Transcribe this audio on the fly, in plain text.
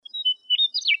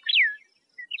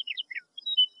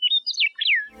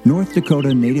North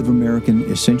Dakota Native American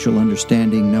Essential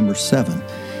Understanding number 7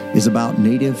 is about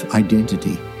Native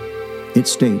identity. It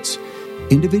states,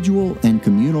 individual and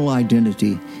communal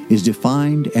identity is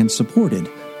defined and supported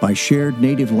by shared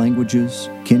Native languages,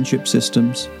 kinship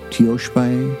systems,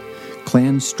 tioshpai,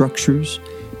 clan structures,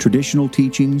 traditional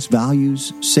teachings,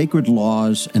 values, sacred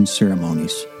laws, and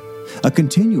ceremonies. A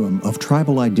continuum of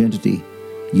tribal identity,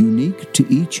 unique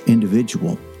to each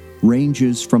individual,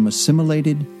 ranges from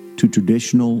assimilated to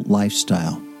traditional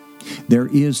lifestyle. There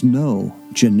is no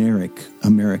generic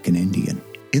American Indian.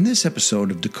 In this episode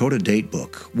of Dakota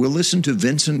Datebook, we'll listen to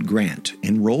Vincent Grant,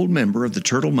 enrolled member of the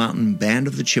Turtle Mountain Band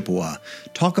of the Chippewa,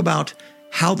 talk about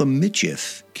how the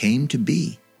Michif came to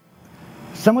be.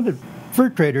 Some of the fur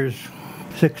traders,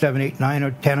 6, 7, 8, 9,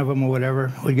 or 10 of them or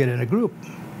whatever, would get in a group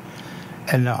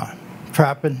and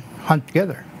trap and hunt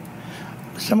together.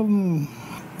 Some of them,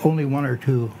 only 1 or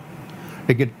 2,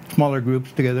 they get smaller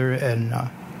groups together and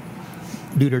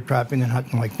do their trapping and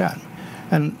hunting like that.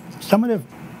 And some of the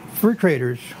fur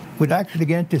traders would actually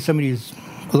get into some of these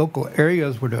local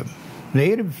areas where the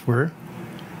natives were,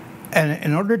 and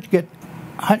in order to get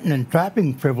hunting and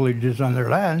trapping privileges on their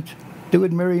land, they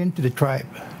would marry into the tribe.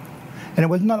 And it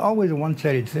was not always a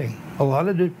one-sided thing. A lot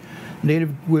of the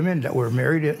native women that were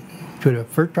married to the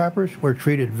fur trappers were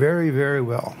treated very, very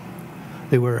well.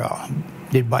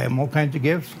 They'd buy them all kinds of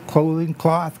gifts, clothing,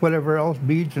 cloth, whatever else,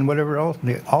 beads and whatever else, and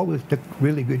they always took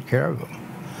really good care of them.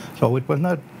 So it was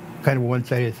not kind of a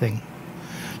one-sided thing.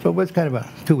 So it was kind of a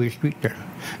two-way street there.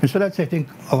 And so that's, I think,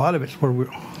 a lot of it's where a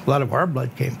lot of our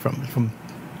blood came from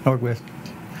Northwest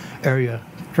area,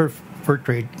 turf, fur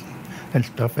trade and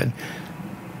stuff. And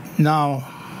now,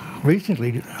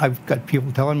 recently, I've got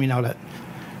people telling me now that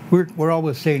we're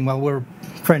always saying, well, we're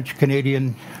French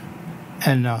Canadian,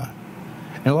 and a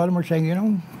lot of them are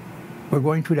saying, we're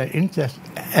going through that incest,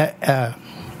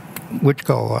 which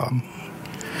called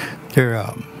their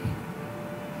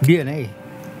DNA.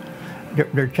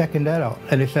 They're checking that out,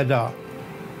 and they said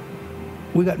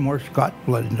we got more Scot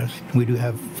blood in us than we do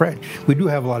have French. We do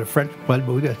have a lot of French blood,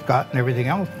 but we got Scot and everything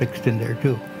else mixed in there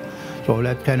too. So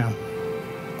that's kind of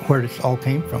where this all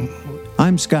came from.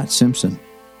 I'm Scott Simpson.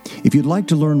 If you'd like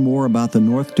to learn more about the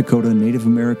North Dakota Native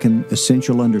American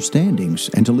Essential Understandings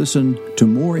and to listen to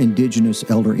more Indigenous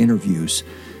elder interviews,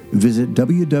 visit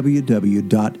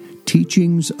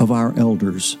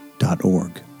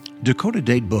www.teachingsofourElders.org. Dakota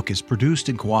Datebook is produced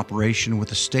in cooperation with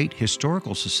the State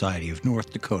Historical Society of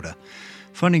North Dakota.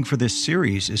 Funding for this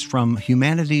series is from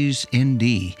Humanities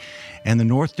ND and the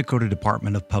North Dakota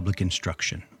Department of Public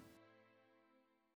Instruction.